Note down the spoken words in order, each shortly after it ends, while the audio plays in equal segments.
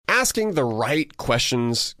asking the right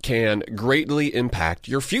questions can greatly impact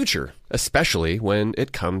your future, especially when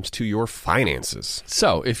it comes to your finances.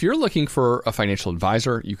 So, if you're looking for a financial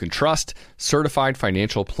advisor you can trust, certified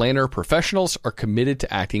financial planner professionals are committed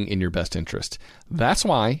to acting in your best interest. That's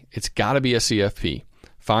why it's got to be a CFP.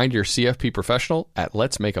 Find your CFP professional at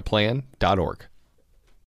letsmakeaplan.org.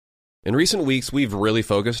 In recent weeks, we've really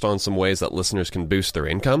focused on some ways that listeners can boost their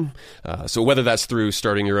income. So whether that's through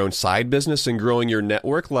starting your own side business and growing your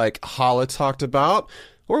network like Hala talked about,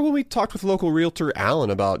 or when we talked with local realtor Alan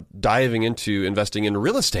about diving into investing in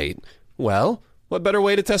real estate, well, what better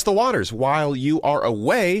way to test the waters? While you are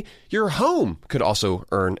away, your home could also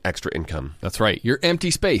earn extra income. That's right. Your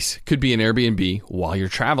empty space could be an Airbnb while you're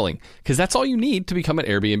traveling, because that's all you need to become an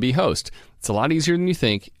Airbnb host. It's a lot easier than you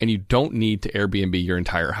think, and you don't need to Airbnb your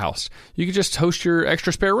entire house. You can just host your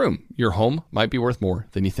extra spare room. Your home might be worth more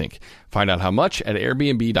than you think. Find out how much at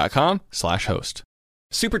airbnb.com/host.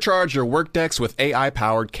 Supercharge your work decks with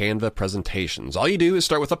AI-powered Canva presentations. All you do is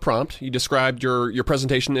start with a prompt. You describe your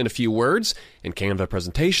presentation in a few words, and Canva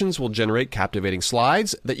presentations will generate captivating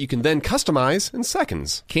slides that you can then customize in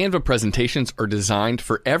seconds. Canva presentations are designed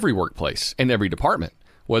for every workplace and every department.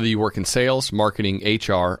 Whether you work in sales, marketing,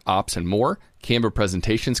 HR, ops, and more, Canva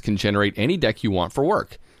presentations can generate any deck you want for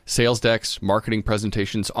work. Sales decks, marketing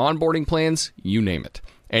presentations, onboarding plans, you name it.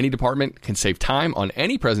 Any department can save time on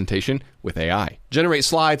any presentation with AI. Generate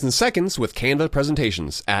slides in seconds with Canva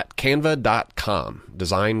presentations at canva.com.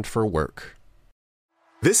 Designed for work.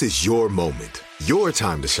 This is your moment, your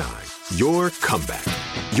time to shine, your comeback.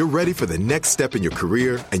 You're ready for the next step in your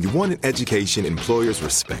career, and you want an education employers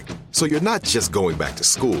respect. So you're not just going back to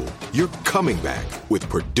school, you're coming back with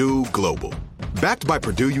Purdue Global. Backed by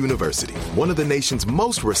Purdue University, one of the nation's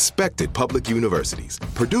most respected public universities,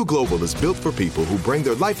 Purdue Global is built for people who bring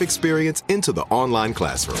their life experience into the online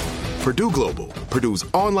classroom. Purdue Global, Purdue's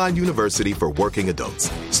online university for working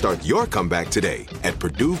adults. Start your comeback today at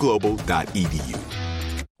purdueglobal.edu.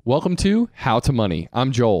 Welcome to How to Money.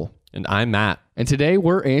 I'm Joel. And I'm Matt. And today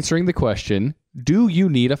we're answering the question, do you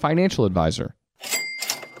need a financial advisor?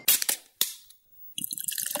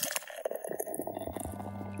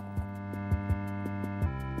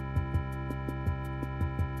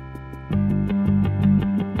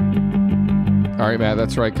 All right, Matt,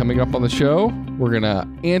 that's right. Coming up on the show, we're going to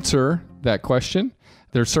answer that question.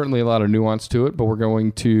 There's certainly a lot of nuance to it, but we're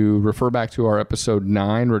going to refer back to our episode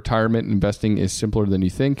 9, Retirement Investing is Simpler Than You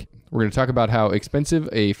Think. We're going to talk about how expensive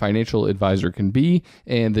a financial advisor can be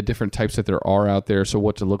and the different types that there are out there, so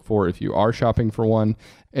what to look for if you are shopping for one,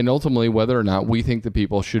 and ultimately whether or not we think that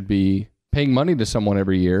people should be paying money to someone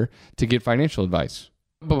every year to get financial advice.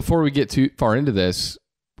 But before we get too far into this,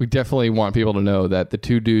 we definitely want people to know that the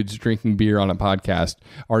two dudes drinking beer on a podcast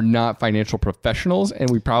are not financial professionals, and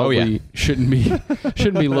we probably shouldn't be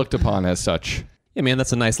looked upon as such. Yeah, man,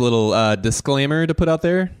 that's a nice little disclaimer to put out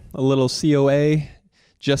there. A little COA,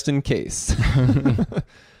 just in case.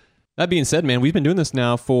 That being said, man, we've been doing this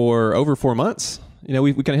now for over 4 months. You know,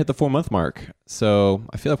 we kind of hit the 4-month mark, so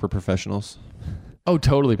I feel like we're professionals. Oh,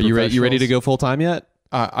 totally. Are you ready to go full time yet?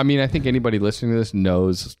 I mean, I think anybody listening to this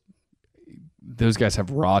knows those guys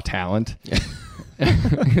have raw talent.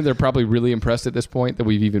 They're probably really impressed at this point that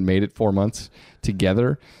we've even made it 4 months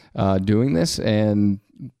together doing this. And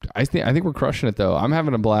I think we're crushing it, though. I'm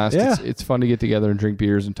having a blast. Yeah. It's fun to get together and drink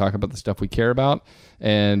beers and talk about the stuff we care about.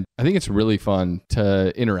 And I think it's really fun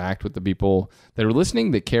to interact with the people that are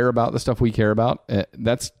listening, that care about the stuff we care about.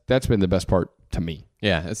 That's been the best part to me.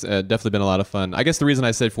 Yeah, it's definitely been a lot of fun. I guess the reason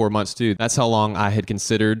I said 4 months, too, that's how long I had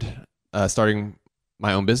considered starting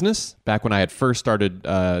my own business back when I had first started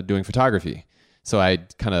doing photography. So I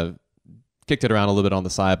kind of kicked it around a little bit on the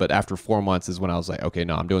side, but after 4 months is when I was like, okay,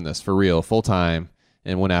 no, I'm doing this for real, full time,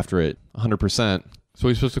 and went after it 100%. So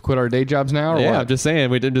we supposed to quit our day jobs now, or yeah, what? I'm just saying,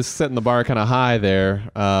 we did just setting the bar kind of high there.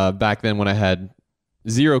 Back then when I had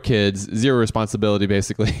 0 kids, 0 responsibility,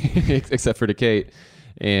 basically, except for to Kate.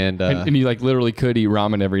 And you like literally could eat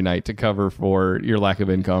ramen every night to cover for your lack of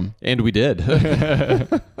income. And we did.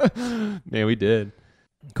 Man, we did.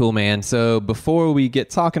 Cool, man. So before we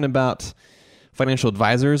get talking about financial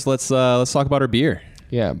advisors, let's talk about our beer.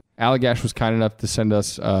 Yeah. Allagash was kind enough to send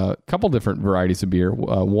us a couple different varieties of beer,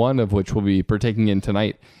 one of which we'll be partaking in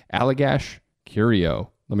tonight. Allagash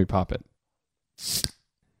Curio. Let me pop it.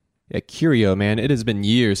 Yeah, Curio, man. It has been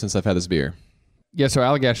years since I've had this beer. Yeah, so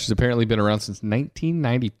Allagash has apparently been around since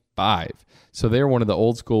 1995. So they're one of the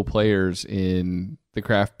old school players in the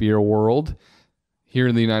craft beer world here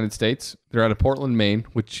in the United States. They're out of Portland, Maine,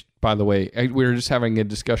 which, by the way, we were just having a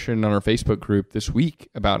discussion on our Facebook group this week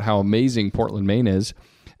about how amazing Portland, Maine is.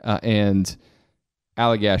 And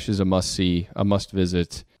Allagash is a must-see, a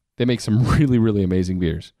must-visit. they make some really, really amazing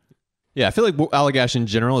beers. Yeah, I feel like Allagash in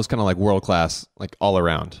general is kind of like world class, like all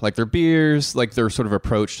around. Like their beers, like their sort of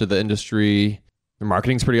approach to the industry. Their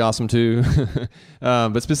marketing's pretty awesome too.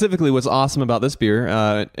 But specifically what's awesome about this beer,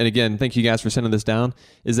 and again, thank you guys for sending this down,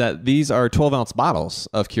 is that these are 12-ounce bottles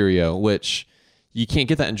of Curio, which you can't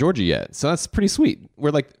get that in Georgia yet. So that's pretty sweet.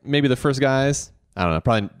 We're like maybe the first guys. I don't know,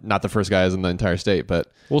 probably not the first guys in the entire state,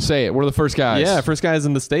 but... We'll say it. We're the first guys. Yeah, first guys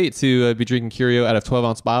in the state to be drinking Curio out of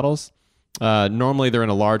 12-ounce bottles. Normally they're in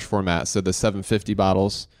a large format, so the 750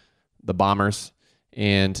 bottles, the bombers,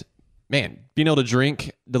 and man, being able to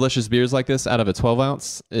drink delicious beers like this out of a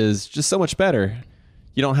 12-ounce is just so much better.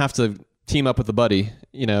 You don't have to team up with a buddy,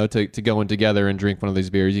 to go in together and drink one of these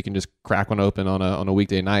beers. You can just crack one open on a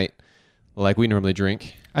weekday night like we normally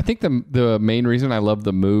drink. I think the main reason I love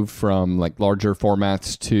the move from like larger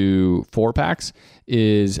formats to 4-packs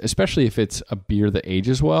is, especially if it's a beer that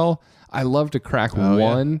ages well, I love to crack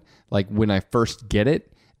one like when I first get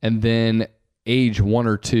it and then age one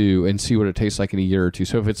or two and see what it tastes like in a year or two.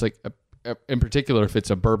 So if it's like, in particular, if it's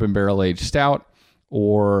a bourbon barrel aged stout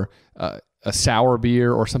or a sour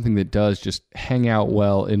beer or something that does just hang out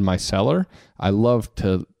well in my cellar, I love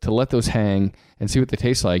to let those hang and see what they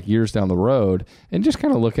taste like years down the road and just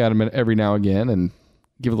kind of look at them every now and again and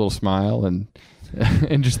give a little smile and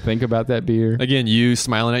and just think about that beer. Again, you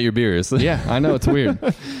smiling at your beers. Yeah, I know, it's weird.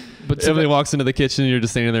 But somebody walks into the kitchen, you're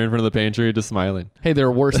just standing there in front of the pantry, just smiling. Hey, there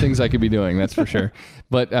are worse things I could be doing, that's for sure.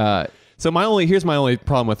 But so here's my only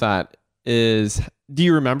problem with that is, do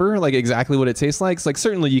you remember like exactly what it tastes like? It's like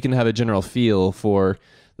certainly you can have a general feel for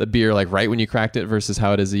the beer like right when you cracked it versus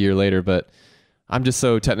how it is a year later, but I'm just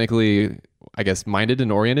so technically, I guess, minded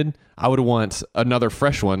and oriented. I would want another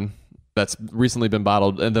fresh one that's recently been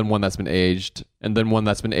bottled, and then one that's been aged, and then one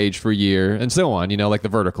that's been aged for a year, and so on, like the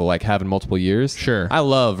vertical, like having multiple years. Sure. I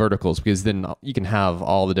love verticals because then you can have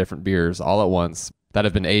all the different beers all at once that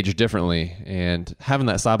have been aged differently, and having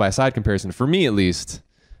that side-by-side comparison, for me at least,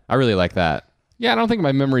 I really like that. Yeah, I don't think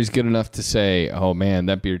my memory's good enough to say, oh man,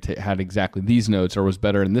 that beer had exactly these notes or was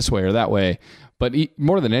better in this way or that way. But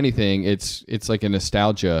more than anything, it's like a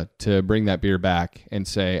nostalgia to bring that beer back and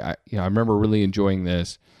say, I remember really enjoying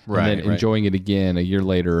this, and then enjoying it again a year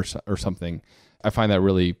later or something. I find that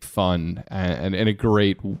really fun and a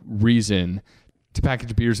great reason to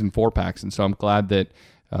package beers in 4-packs. And so I'm glad that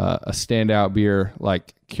a standout beer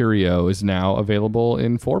like Curio is now available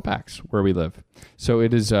in 4-packs where we live. So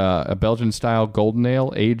it is a Belgian-style golden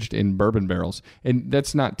ale aged in bourbon barrels. And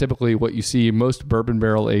that's not typically what you see. Most bourbon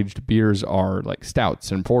barrel-aged beers are like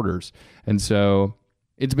stouts and porters. And so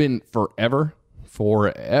it's been forever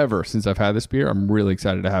since I've had this beer. I'm really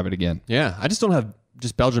excited to have it again. Yeah, I just don't have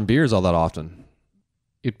just Belgian beers all that often.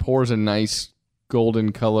 It pours a nice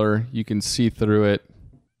golden color. You can see through it.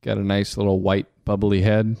 Got a nice little white bubbly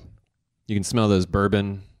head. You can smell those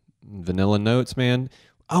bourbon vanilla notes, man.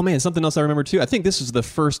 Oh man, something else I remember too. I think this was the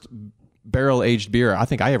first barrel-aged beer I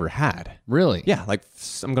think I ever had. Really? Yeah, like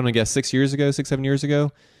I'm going to guess 7 years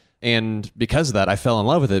ago. And because of that, I fell in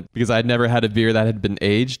love with it because I had never had a beer that had been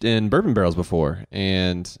aged in bourbon barrels before.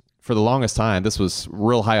 And for the longest time, this was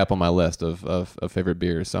real high up on my list of favorite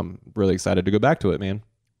beers. So I'm really excited to go back to it, man.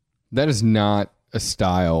 That is not a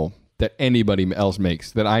style that anybody else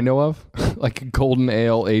makes that I know of, like a golden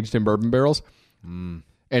ale aged in bourbon barrels. And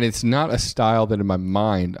it's not a style that in my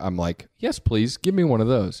mind, I'm like, yes, please, give me one of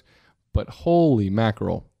those. But holy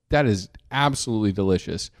mackerel, that is absolutely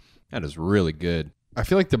delicious. That is really good. I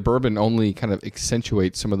feel like the bourbon only kind of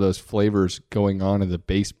accentuates some of those flavors going on in the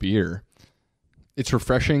base beer. It's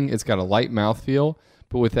refreshing. It's got a light mouthfeel,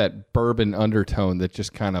 but with that bourbon undertone that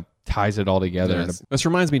just kind of ties it all together. Yes. This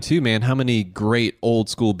reminds me too, man, how many great old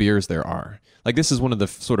school beers there are. Like this is one of the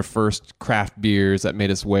sort of first craft beers that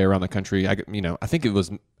made its way around the country. I think it was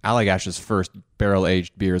Allagash's first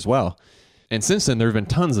barrel-aged beer as well. And since then, there have been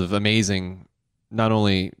tons of amazing, not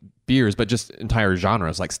only beers, but just entire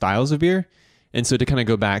genres, like styles of beer. And so to kind of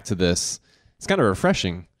go back to this, it's kind of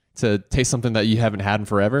refreshing to taste something that you haven't had in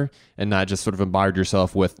forever and not just sort of bombard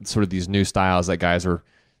yourself with sort of these new styles that guys are,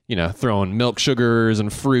 throwing milk sugars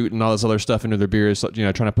and fruit and all this other stuff into their beers,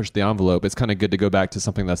 trying to push the envelope. It's kind of good to go back to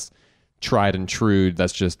something that's tried and true,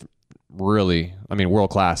 that's just really, world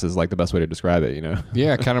class is like the best way to describe it,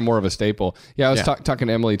 Yeah, kind of more of a staple. Yeah, I was talking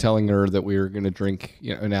to Emily, telling her that we were going to drink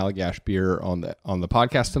an Allagash beer on the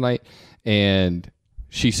podcast tonight, and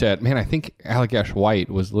she said, man, I think Allagash White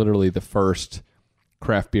was literally the first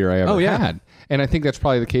craft beer I ever had. And I think that's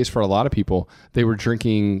probably the case for a lot of people. They were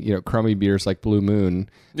drinking, crummy beers like Blue Moon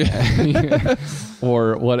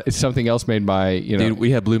or something else made by, Dude,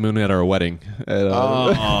 we had Blue Moon at our wedding.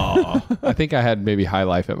 I think I had maybe High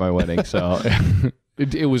Life at my wedding. So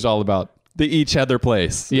It was all about... They each had their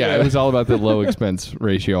place. Yeah, it was all about the low expense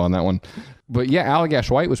ratio on that one. But yeah, Allagash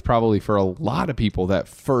White was probably for a lot of people that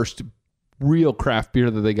first real craft beer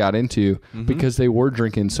that they got into because they were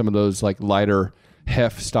drinking some of those like lighter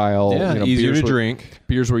hef style, easier to drink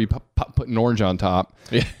beers where you put an orange on top.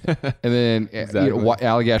 Yeah. And then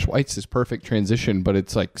Allagash White's this perfect transition, but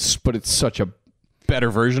it's such a better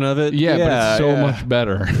version of it. Yeah, but it's so much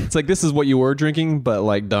better. It's like this is what you were drinking, but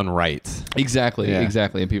like done right. Exactly.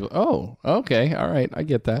 And people, oh, okay, all right, I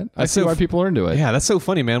get that. I see why people are into it. Yeah, that's so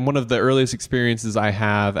funny, man. One of the earliest experiences I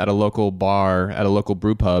have at a local bar, at a local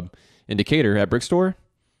brew pub in Decatur at Brickstore,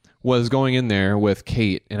 was going in there with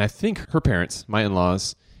Kate and I think her parents, my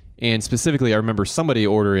in-laws, and specifically I remember somebody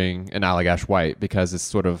ordering an Allagash White because it's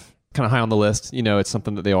sort of kind of high on the list. It's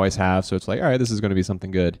something that they always have, so it's like, all right, this is going to be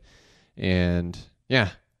something good. And yeah,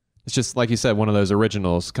 it's just like you said, one of those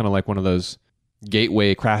originals, kind of like one of those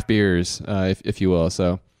gateway craft beers, if you will.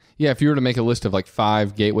 So yeah, if you were to make a list of like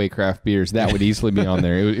 5 gateway craft beers, that would easily be on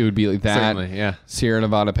there. It would be like that. Certainly, yeah. Sierra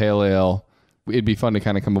Nevada Pale Ale. It'd be fun to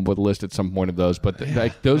kind of come up with a list at some point of those, but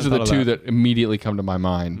those are the two that immediately come to my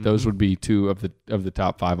mind. Mm-hmm. Those would be 2 of the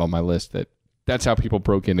top 5 on my list. That's how people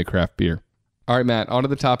broke into craft beer. All right, Matt, on to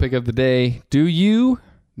the topic of the day. Do you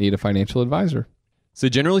need a financial advisor? So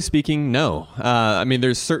generally speaking, no.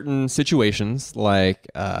 There's certain situations like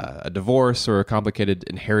a divorce or a complicated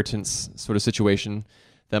inheritance sort of situation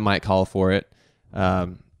that might call for it.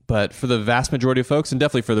 But for the vast majority of folks, and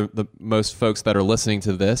definitely for the most folks that are listening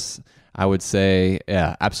to this, I would say,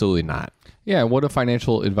 yeah, absolutely not. Yeah, what do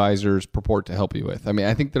financial advisors purport to help you with?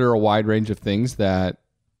 I think there are a wide range of things that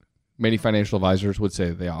many financial advisors would say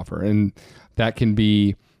that they offer. And that can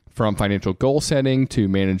be from financial goal setting to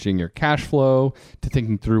managing your cash flow to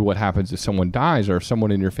thinking through what happens if someone dies or if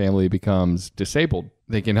someone in your family becomes disabled.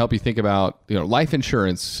 They can help you think about life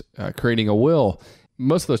insurance, creating a will.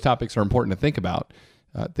 Most of those topics are important to think about.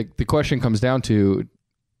 The question comes down to,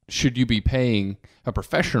 should you be paying a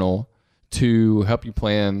professional to help you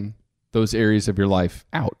plan those areas of your life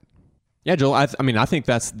out? Yeah, Joel, I think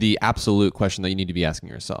that's the absolute question that you need to be asking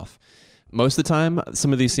yourself. Most of the time,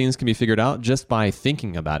 some of these things can be figured out just by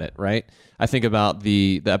thinking about it, right? I think about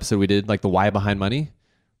the episode we did, like the why behind money.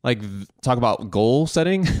 Like, talk about goal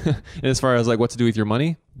setting and as far as like what to do with your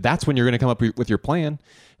money. That's when you're going to come up with your plan.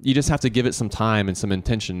 You just have to give it some time and some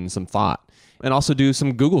intention and some thought. And also do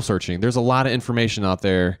some Google searching. There's a lot of information out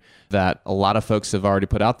there that a lot of folks have already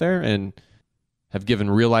put out there and have given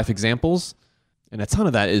real life examples. And a ton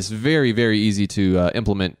of that is very, very easy to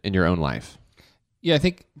implement in your own life. Yeah, I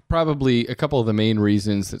think probably a couple of the main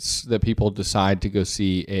reasons that people decide to go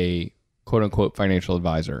see a quote unquote financial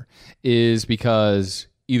advisor is because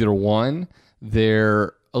either one,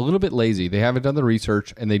 they're a little bit lazy. They haven't done the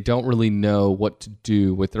research and they don't really know what to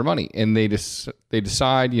do with their money. And they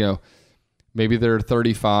decide, maybe they're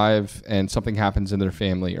 35 and something happens in their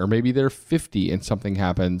family, or maybe they're 50 and something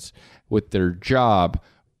happens with their job.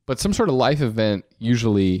 But some sort of life event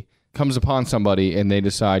usually comes upon somebody and they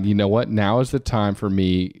decide, you know what, now is the time for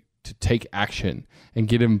me to take action and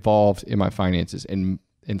get involved in my finances and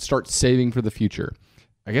start saving for the future.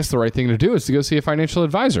 I guess the right thing to do is to go see a financial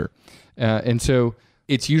advisor. And so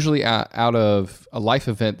it's usually out of a life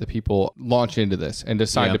event that people launch into this and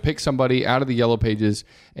decide to pick somebody out of the Yellow Pages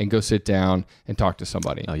and go sit down and talk to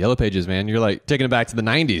somebody. Oh, Yellow Pages, man. You're like taking it back to the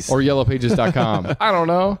 90s. Or yellowpages.com. I don't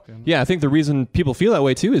know. Yeah, I think the reason people feel that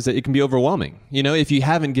way too is that it can be overwhelming. If you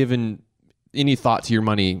haven't given any thought to your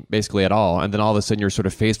money basically at all, and then all of a sudden you're sort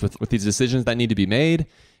of faced with these decisions that need to be made,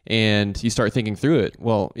 and you start thinking through it,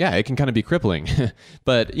 well, yeah, it can kind of be crippling.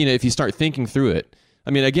 But, if you start thinking through it,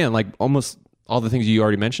 again, like almost all the things you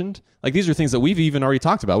already mentioned, like these are things that we've even already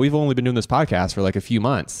talked about. We've only been doing this podcast for like a few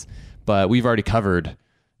months, but we've already covered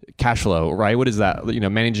cash flow, right? What is that?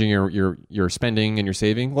 Managing your spending and your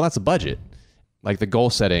saving. Well, that's a budget. Like the goal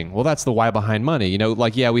setting. Well, that's the why behind money.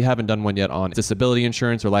 We haven't done one yet on disability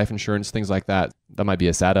insurance or life insurance, things like that. That might be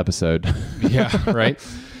a sad episode. Yeah, right.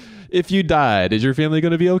 If you died, is your family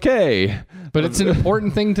going to be okay? But it's an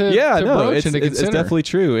important thing to broach and to consider. It's definitely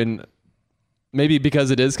true. And maybe because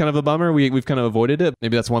it is kind of a bummer, we've kind of avoided it.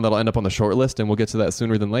 Maybe that's one that'll end up on the short list, and we'll get to that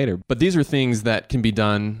sooner than later. But these are things that can be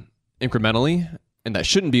done incrementally and that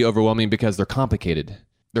shouldn't be overwhelming because they're complicated.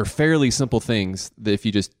 They're fairly simple things that if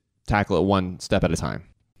you just tackle it one step at a time.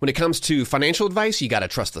 When it comes to financial advice, you got to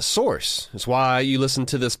trust the source. That's why you listen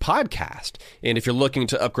to this podcast. And if you're looking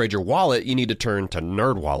to upgrade your wallet, you need to turn to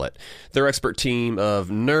NerdWallet. Their expert team of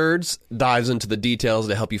nerds dives into the details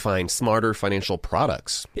to help you find smarter financial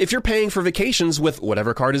products. If you're paying for vacations with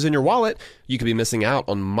whatever card is in your wallet, you could be missing out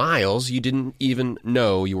on miles you didn't even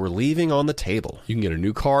know you were leaving on the table. You can get a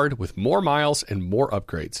new card with more miles and more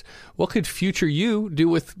upgrades. What could future you do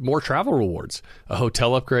with more travel rewards? A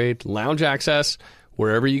hotel upgrade, lounge access.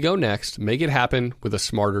 Wherever you go next, make it happen with a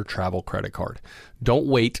smarter travel credit card. Don't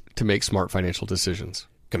wait to make smart financial decisions.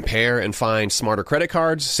 Compare and find smarter credit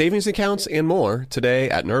cards, savings accounts, and more today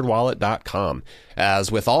at nerdwallet.com.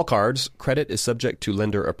 As with all cards, credit is subject to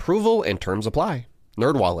lender approval and terms apply.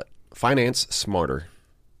 NerdWallet. Finance smarter.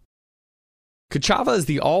 Kachava is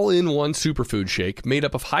the all-in-one superfood shake made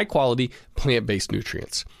up of high-quality plant-based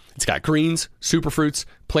nutrients. It's got greens, superfruits,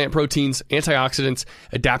 plant proteins, antioxidants,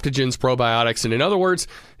 adaptogens, probiotics, and in other words,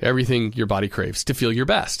 everything your body craves to feel your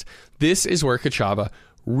best. This is where Kachava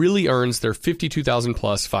really earns their 52,000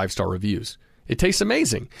 plus 5-star reviews. It tastes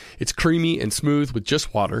amazing. It's creamy and smooth with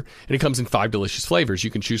just water, and it comes in 5 delicious flavors. You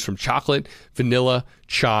can choose from chocolate, vanilla,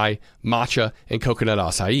 chai, matcha, and coconut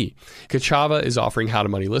acai. Kachava is offering How to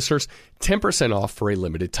Money listeners 10% off for a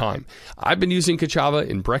limited time. I've been using Kachava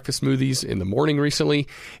in breakfast smoothies in the morning recently.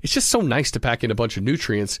 It's just so nice to pack in a bunch of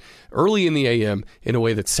nutrients early in the AM in a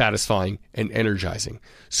way that's satisfying and energizing.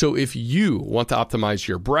 So if you want to optimize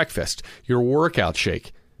your breakfast, your workout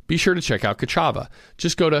shake, be sure to check out Kachava.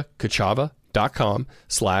 Just go to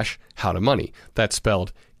kachava.com/howtomoney. That's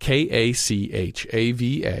spelled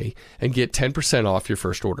Kachava and get 10% off your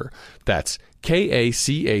first order. That's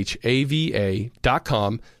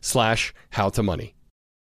Kachava.com/howtomoney.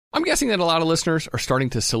 I'm guessing that a lot of listeners are starting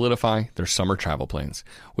to solidify their summer travel plans.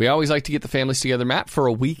 We always like to get the families together, Matt, for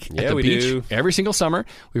a week at the beach every single summer.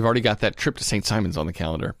 We've already got that trip to St. Simon's on the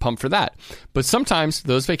calendar. Pumped for that. But sometimes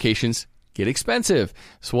those vacations get expensive.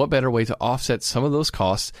 So what better way to offset some of those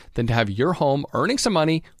costs than to have your home earning some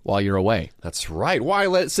money while you're away? That's right. Why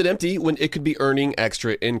let it sit empty when it could be earning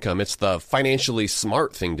extra income? It's the financially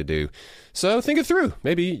smart thing to do. So think it through.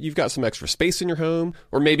 Maybe you've got some extra space in your home,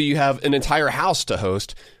 or maybe you have an entire house to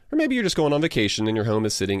host, or maybe you're just going on vacation and your home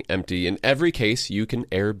is sitting empty. In every case, you can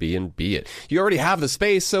Airbnb it. You already have the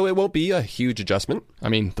space, so it won't be a huge adjustment. I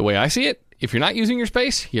mean, the way I see it, if you're not using your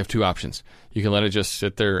space, you have two options. You can let it just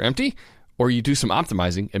sit there empty, or you do some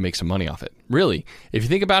optimizing and make some money off it. Really, if you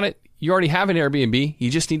think about it, you already have an Airbnb. You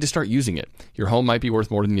just need to start using it. Your home might be worth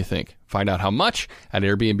more than you think. Find out how much at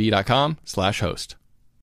airbnb.com/host.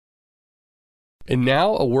 And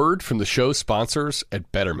now a word from the show sponsors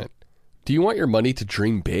at Betterment. Do you want your money to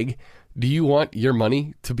dream big? Do you want your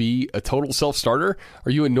money to be a total self-starter?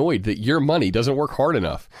 Are you annoyed that your money doesn't work hard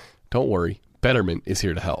enough? Don't worry. Betterment is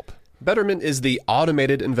here to help. Betterment is the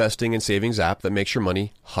automated investing and savings app that makes your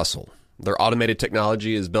money hustle. Their automated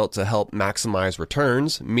technology is built to help maximize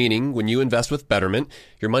returns, meaning when you invest with Betterment,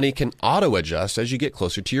 your money can auto-adjust as you get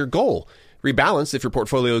closer to your goal. Rebalance if your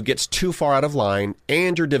portfolio gets too far out of line,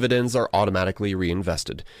 and your dividends are automatically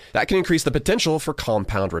reinvested. That can increase the potential for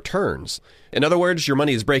compound returns. In other words, your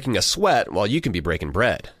money is breaking a sweat while you can be breaking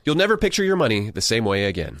bread. You'll never picture your money the same way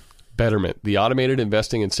again. Betterment, the automated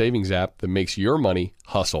investing and savings app that makes your money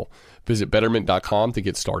hustle. Visit Betterment.com to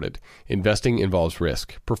get started. Investing involves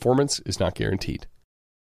risk. Performance is not guaranteed.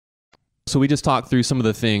 So we just talked through some of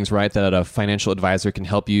the things, right, that a financial advisor can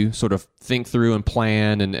help you sort of think through and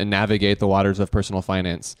plan and navigate the waters of personal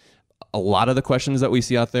finance. A lot of the questions that we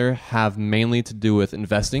see out there have mainly to do with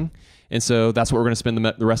investing. And so that's what we're going to spend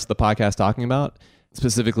the rest of the podcast talking about.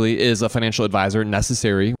 Specifically, is a financial advisor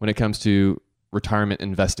necessary when it comes to retirement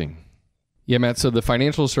investing? Yeah, Matt. So the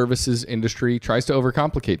financial services industry tries to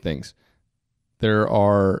overcomplicate things. There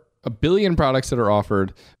are a billion products that are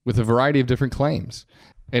offered with a variety of different claims.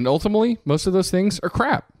 And ultimately, most of those things are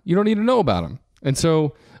crap. You don't need to know about them. And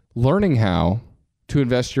so learning how to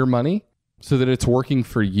invest your money so that it's working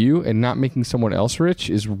for you and not making someone else rich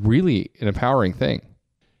is really an empowering thing.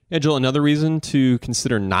 Yeah, Joel, another reason to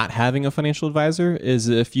consider not having a financial advisor is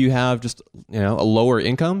if you have just a lower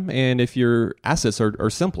income and if your assets are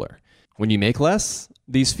simpler. When you make less,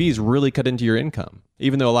 these fees really cut into your income.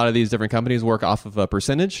 Even though a lot of these different companies work off of a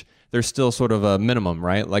percentage, there's still sort of a minimum,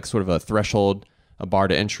 right? Like sort of a threshold, a bar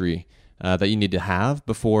to entry that you need to have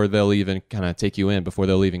before they'll even kind of take you in, before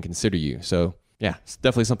they'll even consider you. So yeah, it's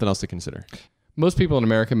definitely something else to consider. Most people in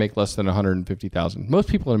America make less than $150,000. Most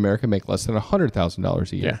people in America make less than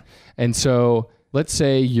 $100,000 a year. Yeah. And so let's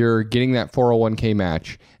say you're getting that 401k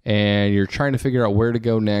match and you're trying to figure out where to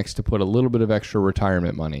go next to put a little bit of extra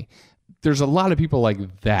retirement money. There's a lot of people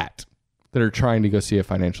like that are trying to go see a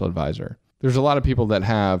financial advisor. there's a lot of people that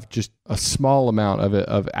have just a small amount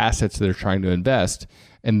of assets that they're trying to invest,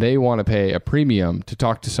 and they want to pay a premium to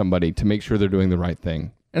talk to somebody to make sure they're doing the right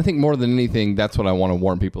thing. And I think more than anything, that's what I want to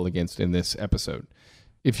warn people against in this episode.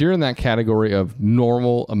 If you're in that category of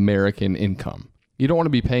normal American income, you don't want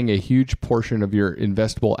to be paying a huge portion of your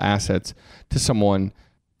investable assets to someone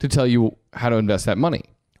to tell you how to invest that money.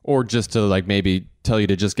 Or just to like maybe tell you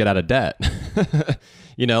to just get out of debt.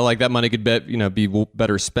 Like that money could be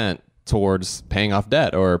better spent towards paying off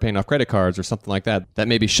debt or paying off credit cards or something like that. That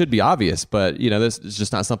maybe should be obvious, but this is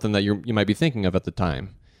just not something that you might be thinking of at the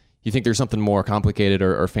time. You think there's something more complicated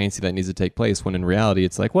or fancy that needs to take place, when in reality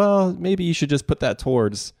it's like, well, maybe you should just put that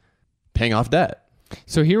towards paying off debt.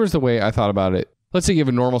 So here was the way I thought about it. Let's say you have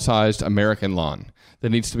a normal-sized American lawn that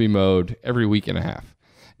needs to be mowed every week and a half.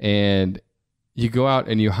 And you go out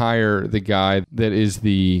and you hire the guy that is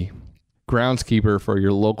the groundskeeper for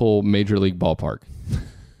your local major league ballpark.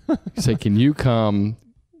 You say, can you come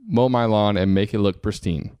mow my lawn and make it look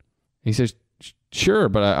pristine? He says, sure,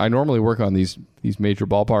 but I normally work on these major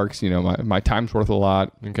ballparks. My time's worth a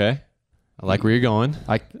lot. Okay. I like where you're going.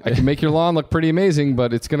 I can make your lawn look pretty amazing,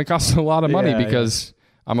 but it's going to cost a lot of money because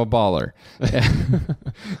I'm a baller.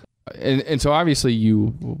 and so obviously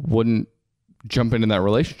you wouldn't jump into that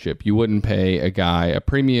relationship. You wouldn't pay a guy a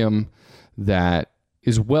premium that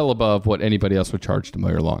is well above what anybody else would charge to mow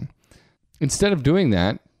your lawn. Instead of doing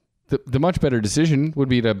that, the much better decision would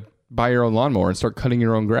be to buy your own lawnmower and start cutting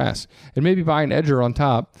your own grass, and maybe buy an edger on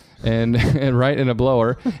top and a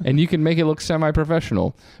blower, and you can make it look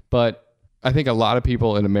semi-professional. But I think a lot of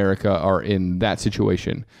people in America are in that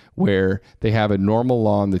situation where they have a normal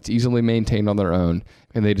lawn that's easily maintained on their own,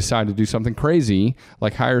 and they decide to do something crazy,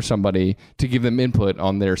 like hire somebody to give them input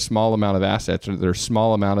on their small amount of assets or their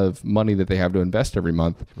small amount of money that they have to invest every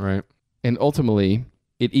month. Right. And ultimately,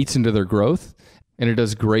 it eats into their growth, and it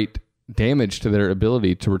does great damage to their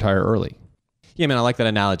ability to retire early. Yeah, man, I like that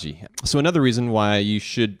analogy. So another reason why you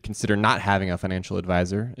should consider not having a financial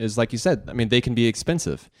advisor is, like you said, they can be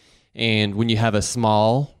expensive. And when you have a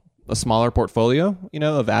smaller portfolio,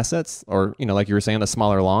 of assets, or, like you were saying, a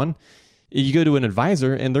smaller lawn, you go to an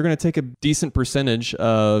advisor and they're going to take a decent percentage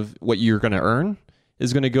of what you're going to earn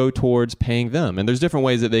is going to go towards paying them. And there's different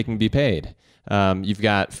ways that they can be paid. You've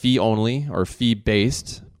got fee only or fee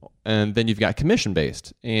based, and then you've got commission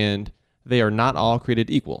based, and they are not all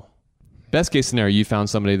created equal. Best case scenario, you found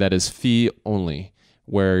somebody that is fee only,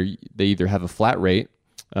 where they either have a flat rate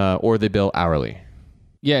or they bill hourly.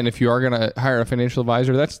 Yeah, and if you are going to hire a financial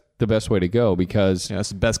advisor, that's the best way to go, because that's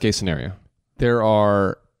the best case scenario. There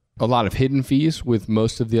are a lot of hidden fees with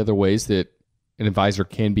most of the other ways that an advisor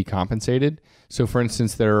can be compensated. So for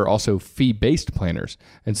instance, there are also fee-based planners.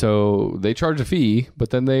 And so they charge a fee,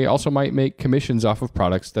 but then they also might make commissions off of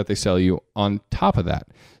products that they sell you on top of that.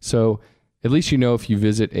 So at least if you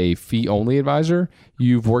visit a fee-only advisor,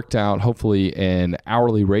 you've worked out hopefully an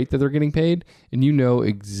hourly rate that they're getting paid, and you know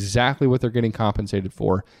exactly what they're getting compensated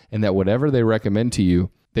for, and that whatever they recommend to you,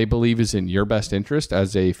 they believe is in your best interest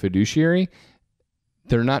as a fiduciary.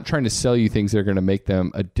 They're not trying to sell you things that are going to make them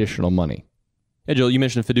additional money. Hey, Joel, you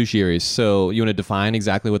mentioned fiduciaries. So you want to define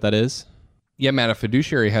exactly what that is? Yeah, Matt, a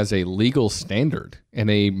fiduciary has a legal standard and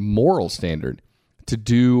a moral standard to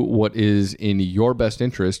do what is in your best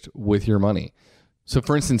interest with your money. So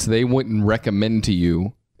for instance, they wouldn't recommend to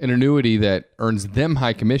you an annuity that earns them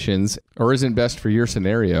high commissions or isn't best for your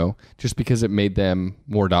scenario just because it made them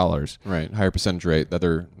more dollars. Right, higher percentage rate that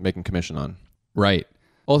they're making commission on. Right.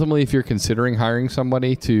 Ultimately, if you're considering hiring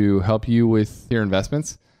somebody to help you with your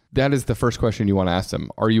investments, that is the first question you want to ask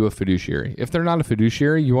them. Are you a fiduciary? If they're not a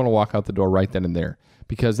fiduciary, you want to walk out the door right then and there,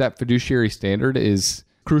 because that fiduciary standard is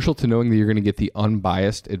crucial to knowing that you're going to get the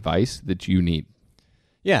unbiased advice that you need.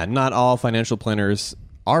 Yeah, not all financial planners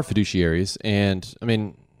are fiduciaries. And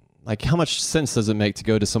how much sense does it make to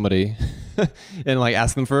go to somebody and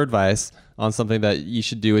ask them for advice on something that you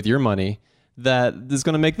should do with your money that is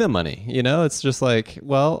going to make them money? It's just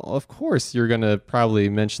well, of course you're going to probably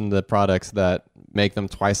mention the products that make them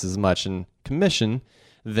twice as much in commission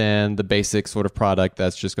than the basic sort of product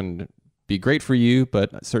that's just going to be great for you,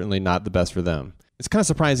 but certainly not the best for them. It's kind of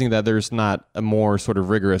surprising that there's not a more sort of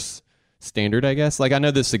rigorous standard, I guess. I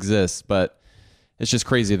know this exists, but it's just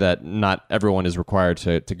crazy that not everyone is required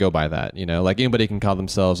to go by that. Anybody can call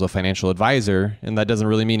themselves a financial advisor, and that doesn't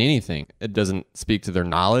really mean anything. It doesn't speak to their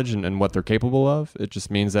knowledge and what they're capable of. It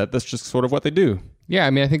just means that that's just sort of what they do. Yeah,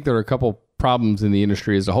 I think there are a couple problems in the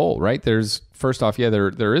industry as a whole, right? There's, first off,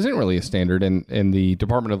 there isn't really a standard, and the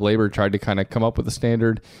Department of Labor tried to kind of come up with a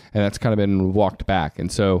standard, and that's kind of been walked back.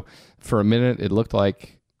 And so for a minute, it looked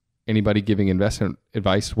like anybody giving investment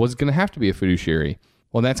advice was going to have to be a fiduciary.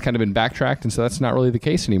 Well, that's kind of been backtracked, and so that's not really the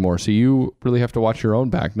case anymore. So you really have to watch your own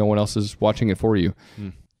back. No one else is watching it for you.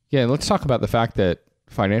 Yeah, and let's talk about the fact that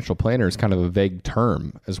financial planner is kind of a vague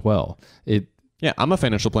term as well. Yeah, I'm a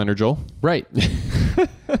financial planner, Joel. Right.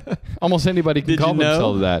 Almost anybody can Did call you know?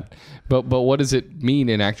 themselves that. But what does it mean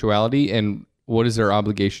in actuality, and what is their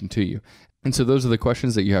obligation to you? And so those are the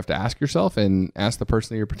questions that you have to ask yourself and ask the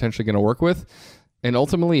person that you're potentially going to work with. And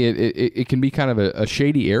ultimately, it can be kind of a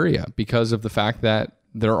shady area because of the fact that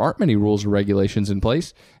there aren't many rules or regulations in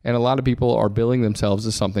place, and a lot of people are billing themselves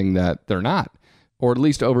as something that they're not, or at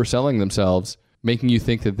least overselling themselves, making you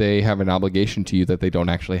think that they have an obligation to you that they don't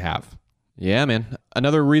actually have. Yeah, man.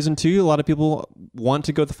 Another reason, too, a lot of people want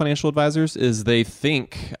to go to financial advisors is they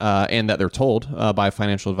think, and that they're told by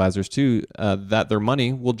financial advisors, too, that their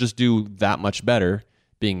money will just do that much better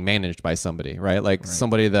being managed by somebody, right? Like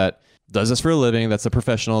somebody that does this for a living, that's a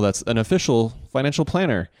professional, that's an official financial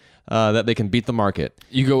planner, that they can beat the market.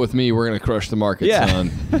 You go with me, we're going to crush the market,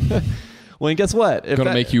 son. Well, and guess what? Going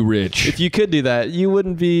to make you rich. If you could do that, you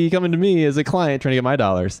wouldn't be coming to me as a client trying to get my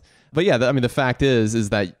dollars. But yeah, the fact is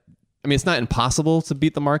that, it's not impossible to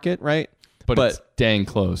beat the market, right? But it's dang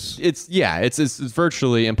close. It's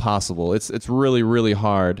virtually impossible. It's really, really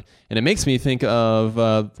hard. And it makes me think of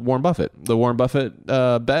Warren Buffett, the Warren Buffett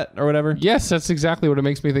bet or whatever. Yes, that's exactly what it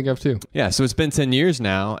makes me think of too. Yeah, so it's been 10 years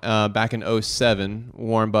now. Back in 2007,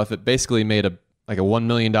 Warren Buffett basically made a $1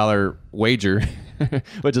 million wager,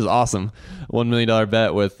 which is awesome. $1 million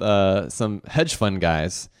bet with some hedge fund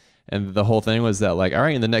guys. And the whole thing was that, like, all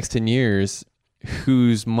right, in the next 10 years,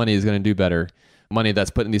 whose money is going to do better? Money that's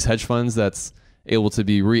put in these hedge funds that's able to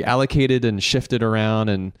be reallocated and shifted around,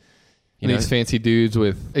 and these fancy dudes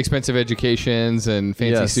with expensive educations and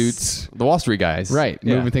fancy suits. The Wall Street guys. Right,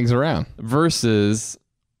 moving things around. Versus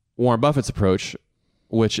Warren Buffett's approach,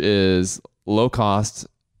 which is low-cost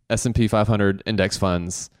S&P 500 index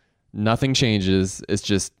funds. Nothing changes. It's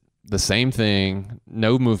just the same thing,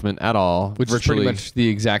 no movement at all. Which is pretty much the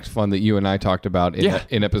exact fund that you and I talked about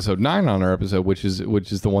in episode 9 on our episode, which is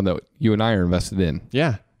the one that you and I are invested in.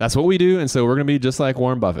 Yeah, that's what we do, and so we're going to be just like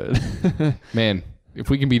Warren Buffett. Man,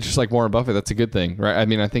 if we can be just like Warren Buffett, that's a good thing, right?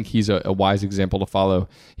 I think he's a wise example to follow.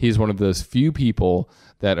 He's one of those few people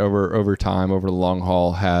that over time, over the long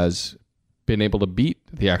haul, has been able to beat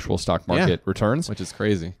the actual stock market returns. Which is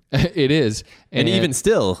crazy. It is. And even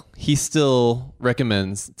still, he still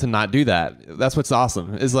recommends to not do that. That's what's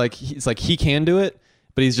awesome. It's like he can do it,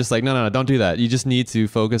 but he's just like, no, don't do that. You just need to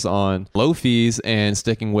focus on low fees and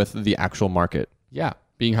sticking with the actual market. Yeah.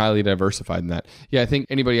 Being highly diversified in that. Yeah, I think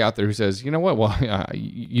anybody out there who says, you know what, well,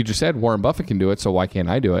 you just said Warren Buffett can do it, so why can't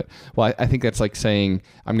I do it? Well, I think that's like saying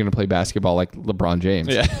I'm going to play basketball like LeBron James.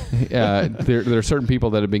 Yeah. There are certain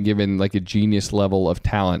people that have been given like a genius level of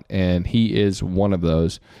talent, and he is one of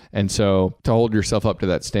those. And so to hold yourself up to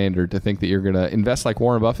that standard, to think that you're going to invest like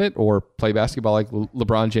Warren Buffett or play basketball like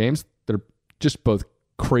LeBron James, they're just both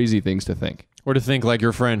crazy things to think. Or to think like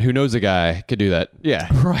your friend who knows a guy could do that. Yeah.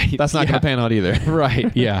 Right. That's not going to pan out either.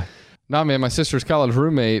 Right. Yeah. Nah, man, my sister's college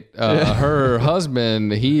roommate, her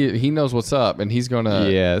husband, he knows what's up, and he's going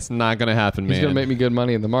to... Yeah, it's not going to happen, man. He's going to make me good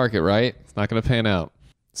money in the market, right? It's not going to pan out.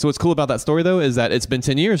 So what's cool about that story, though, is that it's been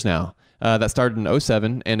 10 years now. That started in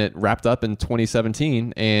 2007, and it wrapped up in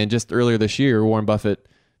 2017. And just earlier this year, Warren Buffett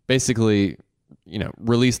basically,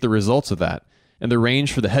 released the results of that. And the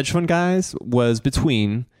range for the hedge fund guys was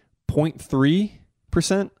between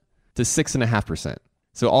 0.3% to 6.5%.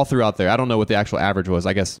 So all throughout there, I don't know what the actual average was.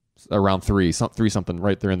 I guess around 3 something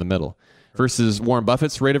right there in the middle. Versus Warren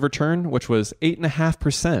Buffett's rate of return, which was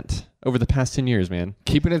 8.5% over the past 10 years, man.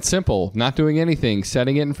 Keeping it simple, not doing anything,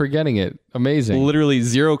 setting it and forgetting it. Amazing. Literally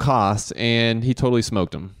zero cost, and he totally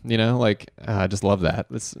smoked him. I just love that.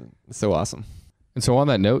 It's so awesome. And so on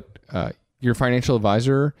that note, your financial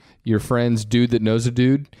advisor, your friend's dude that knows a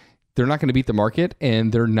dude, they're not going to beat the market,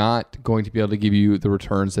 and they're not going to be able to give you the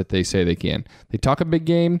returns that they say they can. They talk a big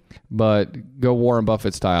game, but go Warren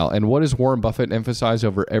Buffett style. And what does Warren Buffett emphasize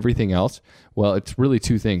over everything else? Well, it's really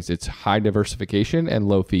two things. It's high diversification and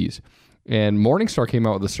low fees. And Morningstar came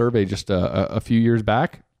out with a survey just a few years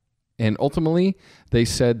back, and ultimately they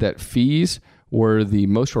said that fees were the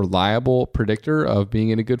most reliable predictor of being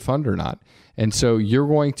in a good fund or not. And so you're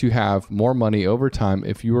going to have more money over time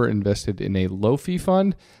if you are invested in a low fee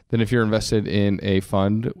fund than if you're invested in a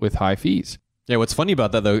fund with high fees. Yeah, what's funny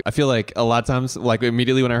about that, though, I feel like a lot of times, like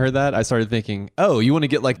immediately when I heard that, I started thinking, oh, you want to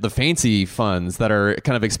get like the fancy funds that are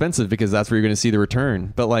kind of expensive because that's where you're going to see the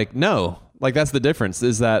return. But like, no, Like, that's the difference,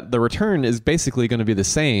 is that the return is basically going to be the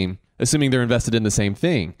same, assuming they're invested in the same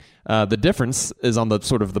thing. The difference is on the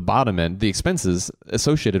sort of the bottom end, the expenses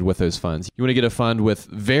associated with those funds. You want to get a fund with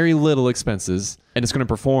very little expenses, and it's going to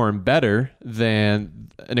perform better than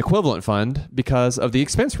an equivalent fund because of the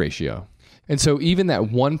expense ratio. And so even that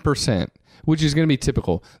 1%, which is going to be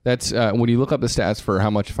typical, that's when you look up the stats for how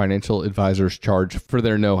much financial advisors charge for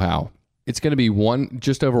their know-how, it's going to be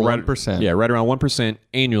just over 1%. Yeah, right around 1%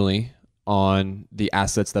 annually on the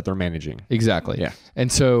assets that they're managing. Exactly. Yeah.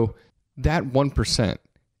 And so that 1%,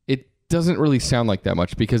 it doesn't really sound like that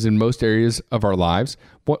much because in most areas of our lives,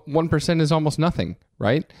 1% is almost nothing,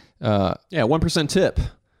 right? Yeah, 1% tip.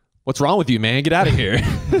 What's wrong with you, man? Get out of here.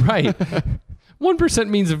 Right. 1%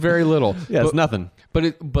 means very little. Yeah, it's nothing.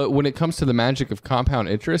 But when it comes to the magic of compound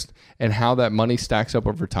interest and how that money stacks up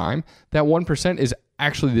over time, that 1% is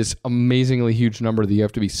actually this amazingly huge number that you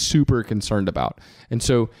have to be super concerned about. And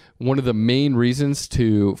so one of the main reasons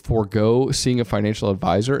to forego seeing a financial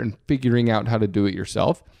advisor and figuring out how to do it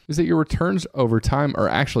yourself is that your returns over time are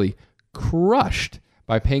actually crushed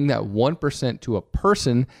by paying that 1% to a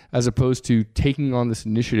person as opposed to taking on this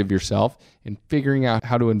initiative yourself and figuring out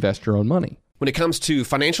how to invest your own money. When it comes to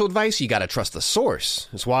financial advice, you got to trust the source.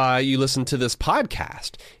 That's why you listen to this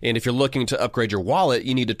podcast. And if you're looking to upgrade your wallet,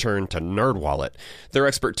 you need to turn to NerdWallet. Their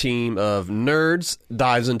expert team of nerds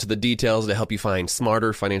dives into the details to help you find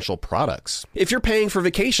smarter financial products. If you're paying for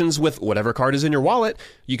vacations with whatever card is in your wallet,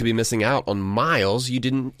 you could be missing out on miles you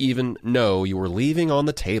didn't even know you were leaving on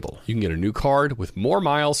the table. You can get a new card with more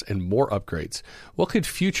miles and more upgrades. What could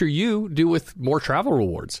future you do with more travel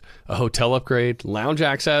rewards? A hotel upgrade, lounge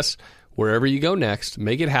access? Wherever you go next,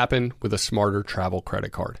 make it happen with a smarter travel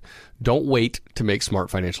credit card. Don't wait to make smart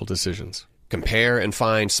financial decisions. Compare and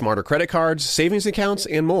find smarter credit cards, savings accounts,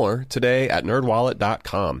 and more today at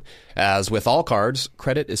nerdwallet.com. As with all cards,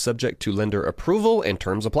 credit is subject to lender approval and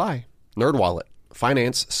terms apply. NerdWallet.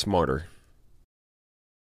 Finance smarter.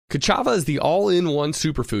 Kachava is the all-in-one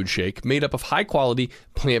superfood shake made up of high-quality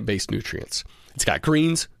plant-based nutrients. It's got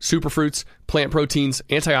greens, superfruits, plant proteins,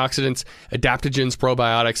 antioxidants, adaptogens,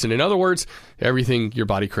 probiotics, and in other words, everything your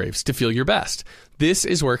body craves to feel your best. This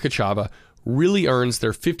is where Kachava really earns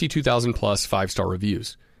their 52,000 plus 5-star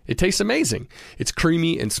reviews. It tastes amazing. It's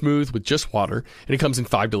creamy and smooth with just water, and it comes in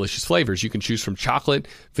 5 delicious flavors. You can choose from chocolate,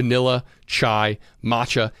 vanilla, chai,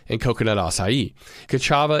 matcha, and coconut acai.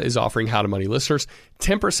 Kachava is offering How to Money listeners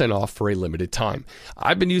 10% off for a limited time.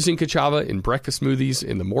 I've been using Kachava in breakfast smoothies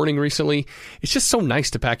in the morning recently. It's just so nice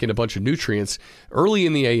to pack in a bunch of nutrients early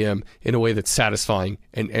in the AM in a way that's satisfying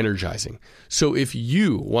and energizing. So if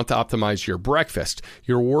you want to optimize your breakfast,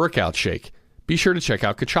 your workout shake, be sure to check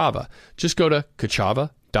out Kachava. Just go to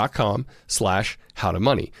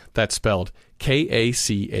kachava.com/howtomoney. That's spelled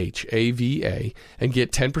Kachava and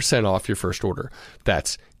get 10% off your first order.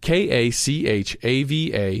 That's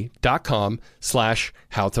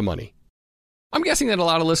Kachava.com/howtomoney. I'm guessing that a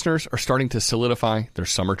lot of listeners are starting to solidify their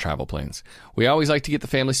summer travel plans. We always like to get the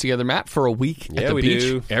families together, Matt, for a week at the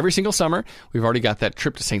beach every single summer. We've already got that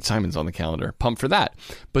trip to St. Simon's on the calendar. Pumped for that.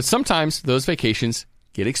 But sometimes those vacations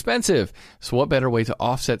get expensive. So what better way to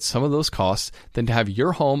offset some of those costs than to have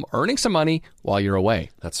your home earning some money while you're away?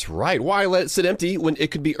 That's right. Why let it sit empty when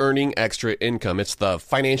it could be earning extra income? It's the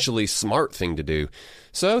financially smart thing to do.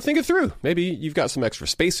 So think it through. Maybe you've got some extra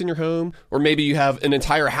space in your home, or maybe you have an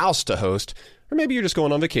entire house to host, or maybe you're just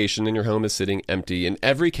going on vacation and your home is sitting empty. In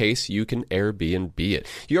every case, you can Airbnb it.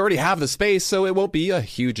 You already have the space, so it won't be a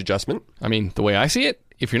huge adjustment. I mean, the way I see it,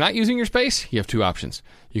 if you're not using your space, you have two options.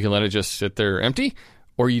 You can let it just sit there empty,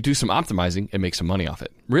 or you do some optimizing and make some money off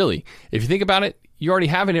it. Really, if you think about it, you already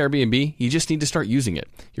have an Airbnb. You just need to start using it.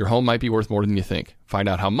 Your home might be worth more than you think. Find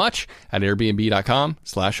out how much at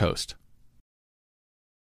airbnb.com/host.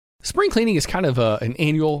 Spring cleaning is kind of an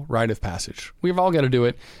annual rite of passage. We've all got to do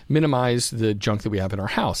it, minimize the junk that we have in our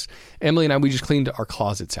house. Emily and I, we just cleaned our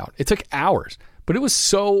closets out. It took hours, but it was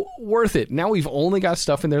so worth it. Now we've only got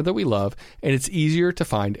stuff in there that we love, and it's easier to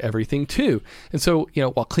find everything too. And so,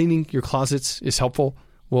 while cleaning your closets is helpful,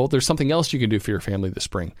 well, there's something else you can do for your family this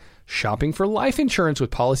spring. Shopping for life insurance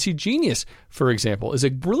with Policy Genius, for example, is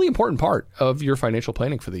a really important part of your financial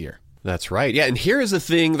planning for the year. That's right. Yeah, and here is the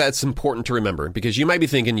thing that's important to remember, because you might be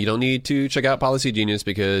thinking you don't need to check out Policy Genius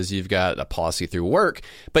because you've got a policy through work.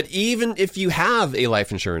 But even if you have a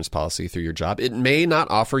life insurance policy through your job, it may not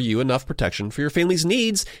offer you enough protection for your family's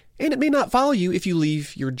needs And it may not follow you if you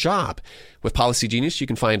leave your job. With Policy Genius, you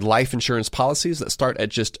can find life insurance policies that start at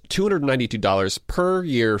just $292 per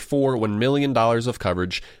year for $1 million of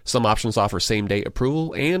coverage. Some options offer same-day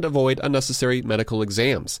approval and avoid unnecessary medical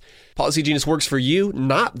exams. Policy Genius works for you,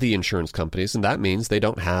 not the insurance companies, and that means they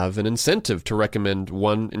don't have an incentive to recommend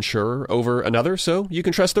one insurer over another, so you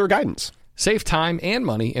can trust their guidance. Save time and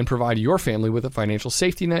money and provide your family with a financial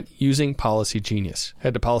safety net using Policy Genius.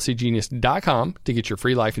 Head to policygenius.com to get your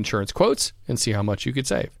free life insurance quotes and see how much you could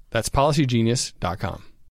save. That's policygenius.com.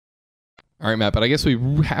 All right, Matt, but I guess we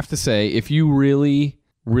have to say, if you really,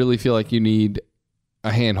 really feel like you need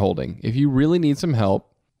a hand holding, if you really need some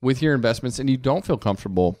help with your investments and you don't feel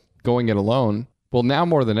comfortable going it alone, well, now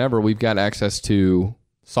more than ever, we've got access to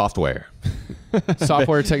Software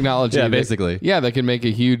technology. Yeah, basically. That can make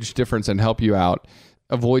a huge difference and help you out.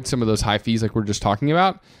 Avoid some of those high fees like we're just talking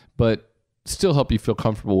about, but still help you feel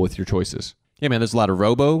comfortable with your choices. Yeah, man, there's a lot of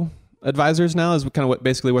robo-advisors now is kind of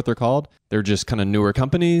basically what they're called. They're just kind of newer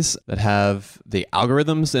companies that have the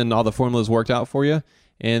algorithms and all the formulas worked out for you.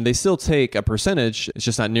 And they still take a percentage. It's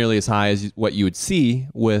just not nearly as high as what you would see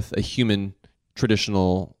with a human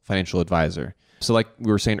traditional financial advisor. So like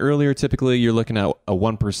we were saying earlier, typically you're looking at a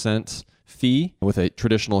 1% fee with a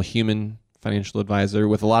traditional human financial advisor.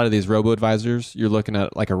 With a lot of these robo-advisors, you're looking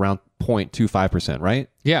at like around 0.25%, right?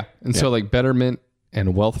 Yeah. And so like Betterment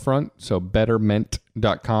and Wealthfront, so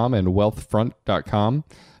betterment.com and wealthfront.com,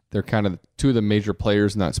 they're kind of two of the major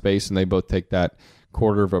players in that space, and they both take that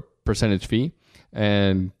 0.25% fee.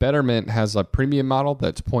 And Betterment has a premium model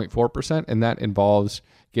that's 0.4%, and that involves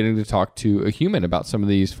getting to talk to a human about some of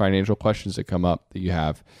these financial questions that come up that you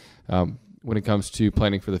have when it comes to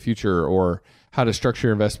planning for the future or how to structure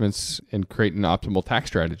your investments and create an optimal tax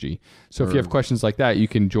strategy. So if you have questions like that, you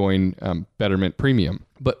can join Betterment Premium.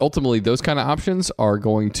 But ultimately, those kind of options are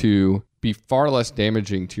going to be far less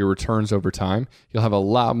damaging to your returns over time. You'll have a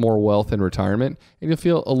lot more wealth in retirement, and you'll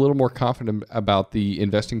feel a little more confident about the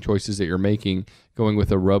investing choices that you're making going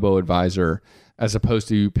with a robo-advisor as opposed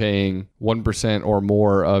to paying 1% or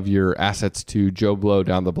more of your assets to Joe Blow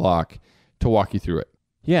down the block to walk you through it.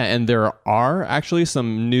 Yeah, and there are actually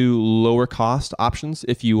some new lower cost options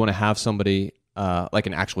if you want to have somebody like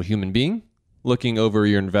an actual human being looking over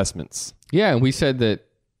your investments. Yeah, and we said that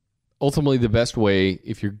ultimately the best way,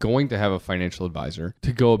 if you're going to have a financial advisor,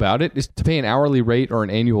 to go about it is to pay an hourly rate or an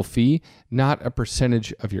annual fee, not a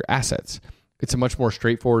percentage of your assets. It's a much more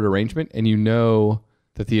straightforward arrangement, and you know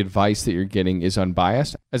that the advice that you're getting is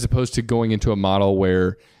unbiased, as opposed to going into a model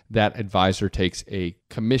where that advisor takes a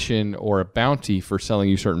commission or a bounty for selling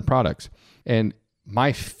you certain products. And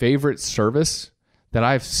my favorite service that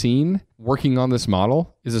I've seen working on this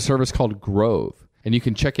model is a service called Grove. And you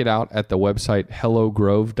can check it out at the website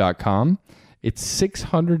hellogrove.com. It's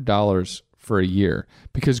 $600 for a year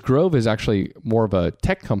because Grove is actually more of a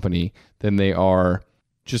tech company than they are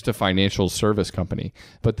just a financial service company.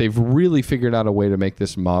 But they've really figured out a way to make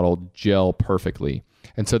this model gel perfectly.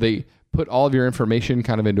 And so they put all of your information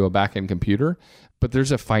kind of into a back-end computer, but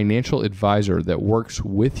there's a financial advisor that works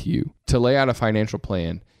with you to lay out a financial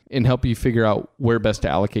plan and help you figure out where best to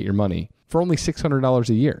allocate your money for only $600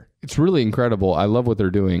 a year. It's really incredible. I love what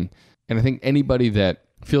they're doing. And I think anybody that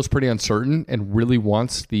feels pretty uncertain and really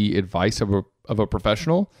wants the advice of a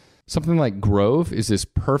professional, something like Grove is this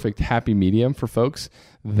perfect happy medium for folks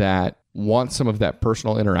that want some of that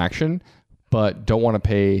personal interaction, but don't want to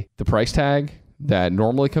pay the price tag that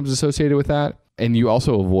normally comes associated with that. And you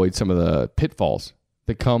also avoid some of the pitfalls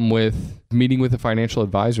that come with meeting with a financial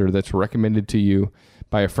advisor that's recommended to you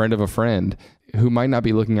by a friend of a friend who might not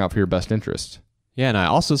be looking out for your best interest. Yeah, and I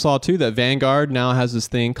also saw too that Vanguard now has this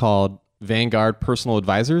thing called Vanguard Personal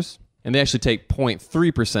Advisors, and they actually take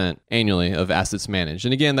 0.3% annually of assets managed.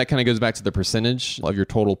 And again, that kind of goes back to the percentage of your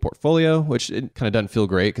total portfolio, which it kind of doesn't feel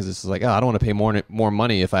great because it's like, oh, I don't want to pay more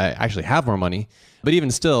money if I actually have more money. But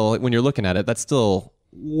even still, when you're looking at it, that's still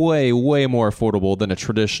way, way more affordable than a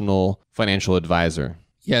traditional financial advisor.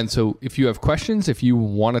 Yeah, and so if you have questions, if you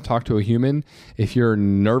want to talk to a human, if you're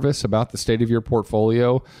nervous about the state of your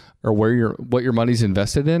portfolio or what your money's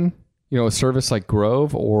invested in, a service like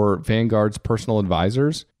Grove or Vanguard's personal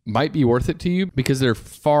advisors might be worth it to you because they're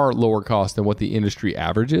far lower cost than what the industry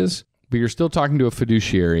average is, but you're still talking to a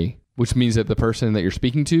fiduciary, which means that the person that you're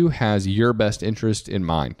speaking to has your best interest in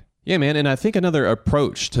mind. Yeah, man. And I think another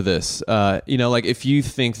approach to this, like if you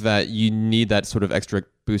think that you need that sort of extra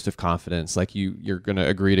boost of confidence, like you're going to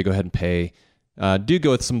agree to go ahead and pay, do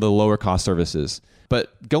go with some of the lower cost services,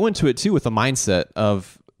 but go into it too with a mindset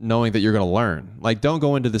of knowing that you're going to learn. Like, don't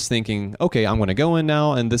go into this thinking, okay, I'm going to go in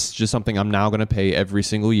now and this is just something I'm now going to pay every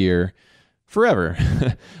single year forever.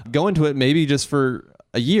 Go into it maybe just for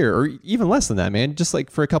a year or even less than that, man, just like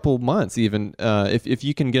for a couple months, even if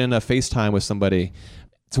you can get enough FaceTime with somebody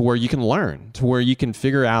to where you can learn, to where you can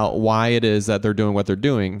figure out why it is that they're doing what they're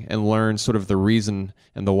doing and learn sort of the reason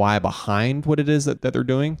and the why behind what it is that they're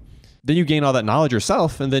doing. Then you gain all that knowledge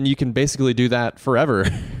yourself, and then you can basically do that forever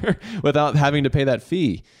without having to pay that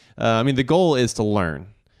fee. I mean, the goal is to learn.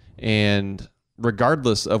 And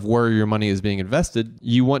regardless of where your money is being invested,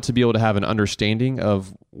 you want to be able to have an understanding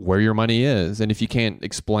of where your money is. And if you can't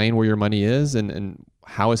explain where your money is and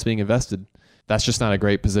how it's being invested, that's just not a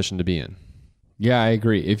great position to be in. Yeah, I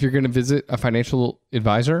agree. If you're going to visit a financial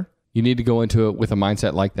advisor, you need to go into it with a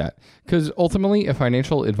mindset like that. Because ultimately, a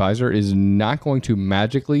financial advisor is not going to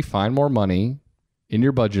magically find more money in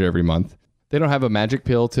your budget every month. They don't have a magic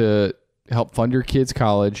pill to help fund your kids'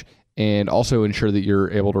 college and also ensure that you're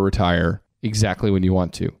able to retire exactly when you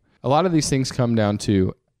want to. A lot of these things come down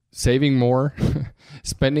to saving more,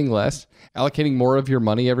 spending less, allocating more of your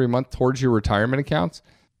money every month towards your retirement accounts,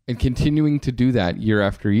 and continuing to do that year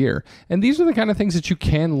after year. And these are the kind of things that you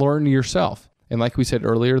can learn yourself. And like we said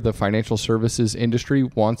earlier, the financial services industry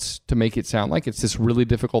wants to make it sound like it's this really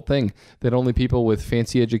difficult thing that only people with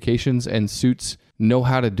fancy educations and suits know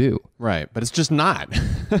how to do. Right, but it's just not.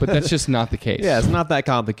 But that's just not the case. Yeah, it's not that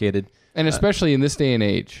complicated. And especially in this day and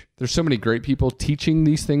age, there's so many great people teaching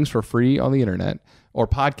these things for free on the internet or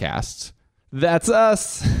podcasts. That's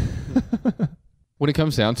us. When it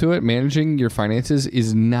comes down to it, managing your finances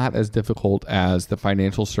is not as difficult as the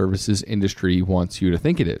financial services industry wants you to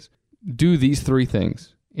think it is. Do these three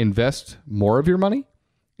things. Invest more of your money,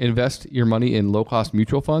 invest your money in low-cost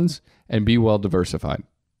mutual funds, and be well diversified.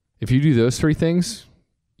 If you do those three things,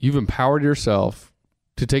 you've empowered yourself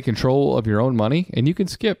to take control of your own money, and you can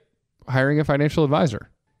skip hiring a financial advisor.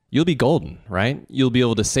 You'll be golden, right? You'll be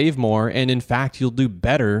able to save more, and in fact, you'll do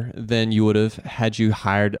better than you would have had you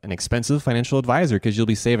hired an expensive financial advisor, because you'll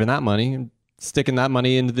be saving that money and sticking that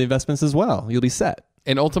money into the investments as well. You'll be set.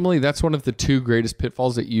 And ultimately, that's one of the two greatest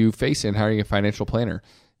pitfalls that you face in hiring a financial planner.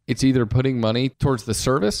 It's either putting money towards the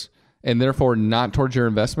service and therefore not towards your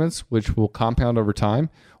investments, which will compound over time,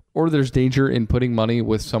 or there's danger in putting money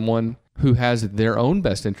with someone who has their own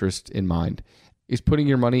best interest in mind, is putting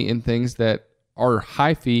your money in things that are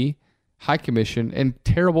high fee, high commission, and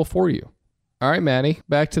terrible for you. All right, Maddie,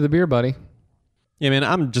 back to the beer, buddy. Yeah, man,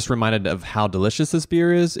 I'm just reminded of how delicious this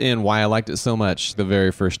beer is and why I liked it so much the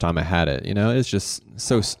very first time I had it. You know, it's just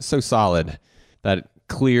so solid. That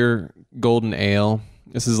clear golden ale.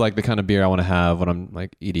 This is like the kind of beer I want to have when I'm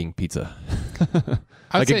like eating pizza.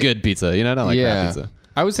 Like a good pizza, you know, not like crap pizza.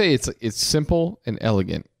 I would say it's simple and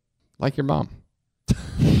elegant, like your mom.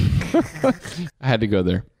 I had to go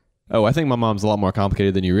there. Oh, I think my mom's a lot more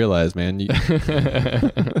complicated than you realize, man. You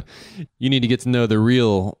need to get to know the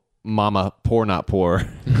real Mama Pour Not Pour.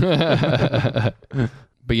 But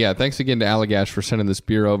yeah, thanks again to Allagash for sending this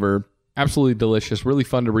beer over. Absolutely delicious. Really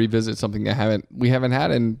fun to revisit something that we haven't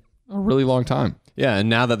had in a really long time. Yeah, and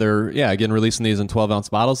now that they're again releasing these in 12-ounce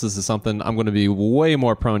bottles, this is something I'm going to be way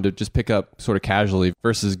more prone to just pick up sort of casually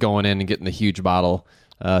versus going in and getting the huge bottle,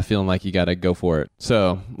 feeling like you got to go for it.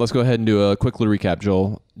 So let's go ahead and do a quick little recap,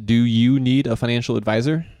 Joel. Do you need a financial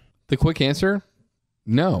advisor? The quick answer,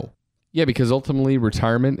 no. Yeah, because ultimately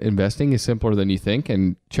retirement investing is simpler than you think.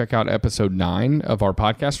 And check out episode 9 of our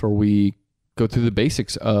podcast where we go through the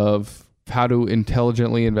basics of how to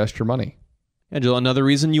intelligently invest your money. Angela, another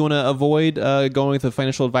reason you want to avoid going with a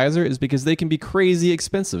financial advisor is because they can be crazy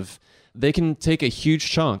expensive. They can take a huge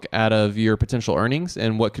chunk out of your potential earnings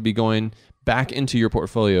and what could be going back into your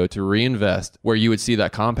portfolio to reinvest, where you would see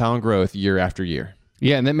that compound growth year after year.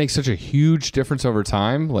 Yeah, and that makes such a huge difference over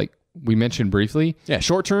time, like we mentioned briefly. Yeah,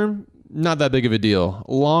 short term, not that big of a deal.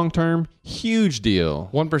 Long term, huge deal.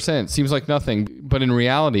 1% seems like nothing, but in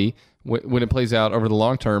reality, when it plays out over the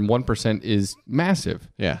long term, 1% is massive.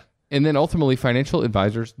 Yeah. And then ultimately, financial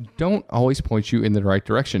advisors don't always point you in the right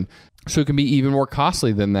direction. So it can be even more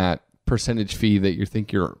costly than that percentage fee that you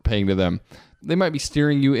think you're paying to them. They might be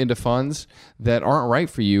steering you into funds that aren't right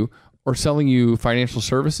for you or selling you financial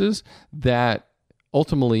services that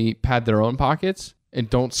ultimately pad their own pockets and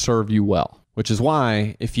don't serve you well. Which is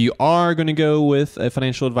why if you are going to go with a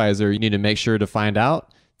financial advisor, you need to make sure to find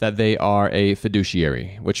out that they are a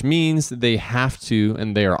fiduciary, which means they have to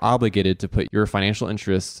and they are obligated to put your financial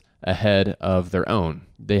interests ahead of their own.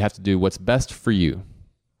 They have to do what's best for you.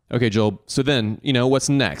 Okay, Joel, so then, what's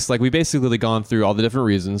next? Like, we basically gone through all the different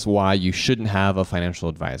reasons why you shouldn't have a financial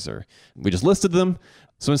advisor. We just listed them.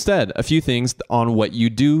 So instead, a few things on what you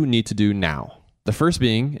do need to do now. The first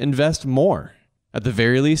being invest more. At the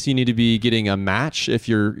very least, you need to be getting a match if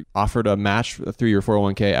you're offered a match through your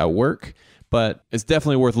 401k at work. but it's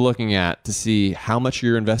definitely worth looking at to see how much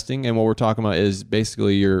you're investing. And what we're talking about is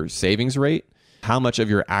basically your savings rate. How much of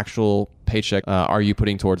your actual paycheck are you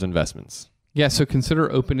putting towards investments? Yeah, so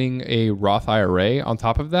consider opening a Roth IRA on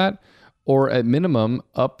top of that, or at minimum,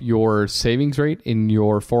 up your savings rate in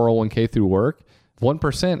your 401k through work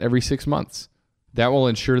 1% every 6 months. That will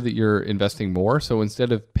ensure that you're investing more. So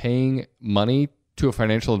instead of paying money to a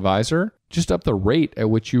financial advisor, just up the rate at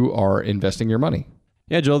which you are investing your money.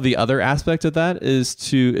 Yeah, Joel, the other aspect of that is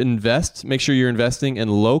to invest, make sure you're investing in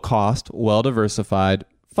low-cost, well-diversified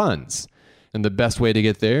funds. And the best way to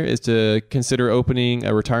get there is to consider opening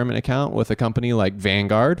a retirement account with a company like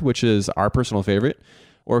Vanguard, which is our personal favorite,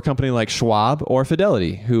 or a company like Schwab or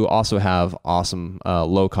Fidelity, who also have awesome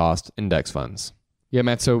low-cost index funds. Yeah,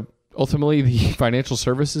 Matt, so ultimately the financial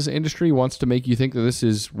services industry wants to make you think that this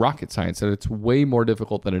is rocket science, that it's way more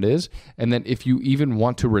difficult than it is, and that if you even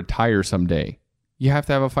want to retire someday, you have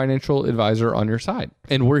to have a financial advisor on your side.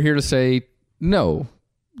 And we're here to say, no,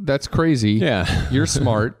 that's crazy. Yeah. You're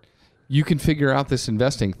smart. You can figure out this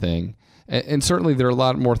investing thing. And certainly there are a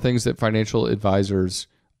lot more things that financial advisors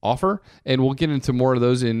offer. And we'll get into more of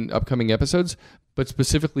those in upcoming episodes, but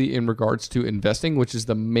specifically in regards to investing, which is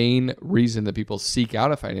the main reason that people seek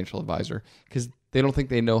out a financial advisor, because they don't think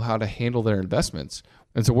they know how to handle their investments.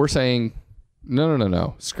 And so we're saying,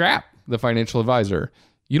 no. Scrap the financial advisor.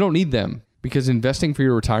 You don't need them, because investing for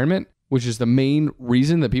your retirement, which is the main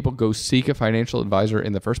reason that people go seek a financial advisor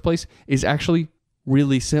in the first place, is actually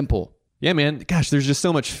really simple. Yeah, man. Gosh, there's just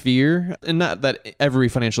so much fear. And not that every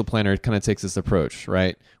financial planner kind of takes this approach,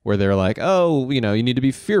 right? Where they're like, oh, you need to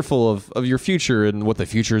be fearful of your future and what the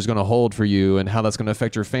future is going to hold for you and how that's going to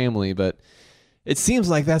affect your family. But it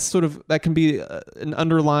seems like that can be an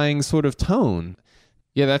underlying sort of tone.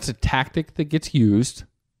 Yeah, that's a tactic that gets used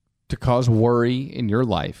to cause worry in your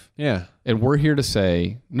life. Yeah. And we're here to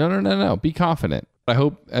say, no. Be confident. I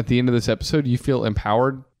hope at the end of this episode, you feel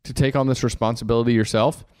empowered to take on this responsibility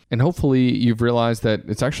yourself. And hopefully you've realized that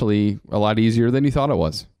it's actually a lot easier than you thought it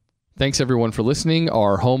was. Thanks everyone for listening.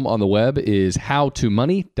 Our home on the web is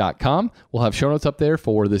howtomoney.com. We'll have show notes up there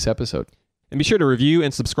for this episode. And be sure to review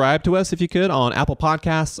and subscribe to us if you could on Apple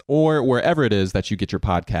Podcasts or wherever it is that you get your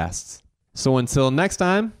podcasts. So until next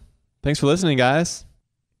time, thanks for listening, guys.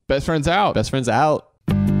 Best friends out. Best friends out.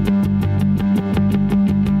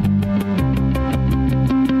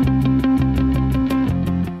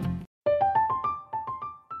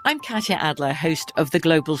 I'm Katya Adler, host of The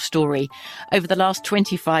Global Story. Over the last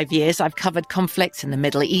 25 years, I've covered conflicts in the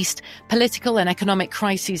Middle East, political and economic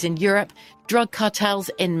crises in Europe, drug cartels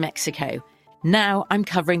in Mexico. Now I'm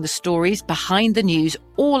covering the stories behind the news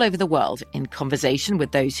all over the world in conversation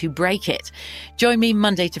with those who break it. Join me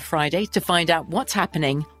Monday to Friday to find out what's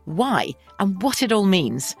happening, why, and what it all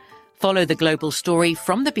means. Follow The Global Story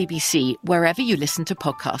from the BBC wherever you listen to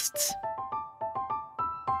podcasts.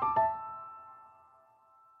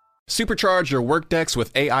 Supercharge your Workdex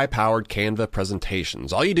with AI-powered Canva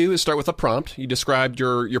presentations. All you do is start with a prompt. You describe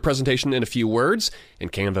your presentation in a few words, and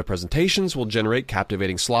Canva presentations will generate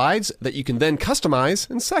captivating slides that you can then customize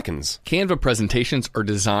in seconds. Canva presentations are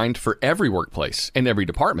designed for every workplace and every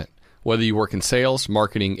department. Whether you work in sales,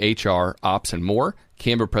 marketing, HR, ops, and more,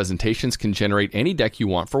 Canva presentations can generate any deck you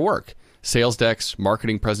want for work. Sales decks,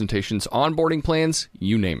 marketing presentations, onboarding plans,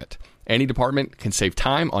 you name it. Any department can save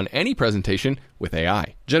time on any presentation with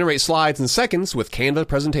AI. Generate slides in seconds with Canva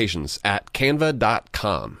presentations at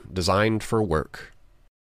canva.com. Designed for work.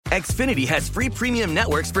 Xfinity has free premium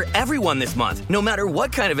networks for everyone this month, no matter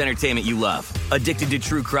what kind of entertainment you love. Addicted to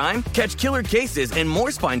true crime? Catch killer cases and more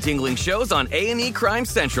spine-tingling shows on A&E Crime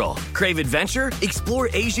Central. Crave adventure? Explore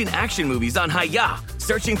Asian action movies on Hi-Ya.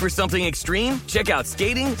 Searching for something extreme? Check out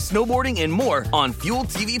skating, snowboarding, and more on Fuel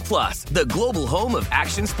TV Plus, the global home of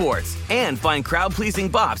action sports. And find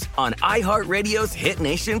crowd-pleasing bops on iHeartRadio's Hit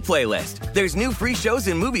Nation playlist. There's new free shows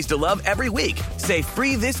and movies to love every week. Say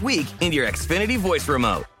free this week in your Xfinity voice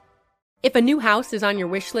remote. If a new house is on your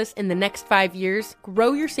wish list in the next 5 years,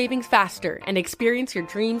 grow your savings faster and experience your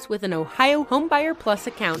dreams with an Ohio Homebuyer Plus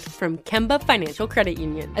account from Kemba Financial Credit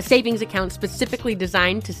Union. A savings account specifically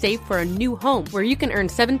designed to save for a new home, where you can earn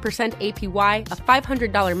 7% APY, a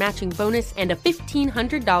 $500 matching bonus, and a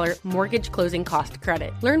 $1,500 mortgage closing cost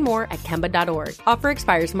credit. Learn more at Kemba.org. Offer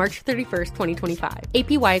expires March 31st, 2025.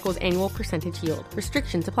 APY equals annual percentage yield.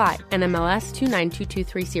 Restrictions apply. NMLS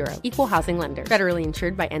 292230. Equal housing lender. Federally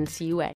insured by NCUA.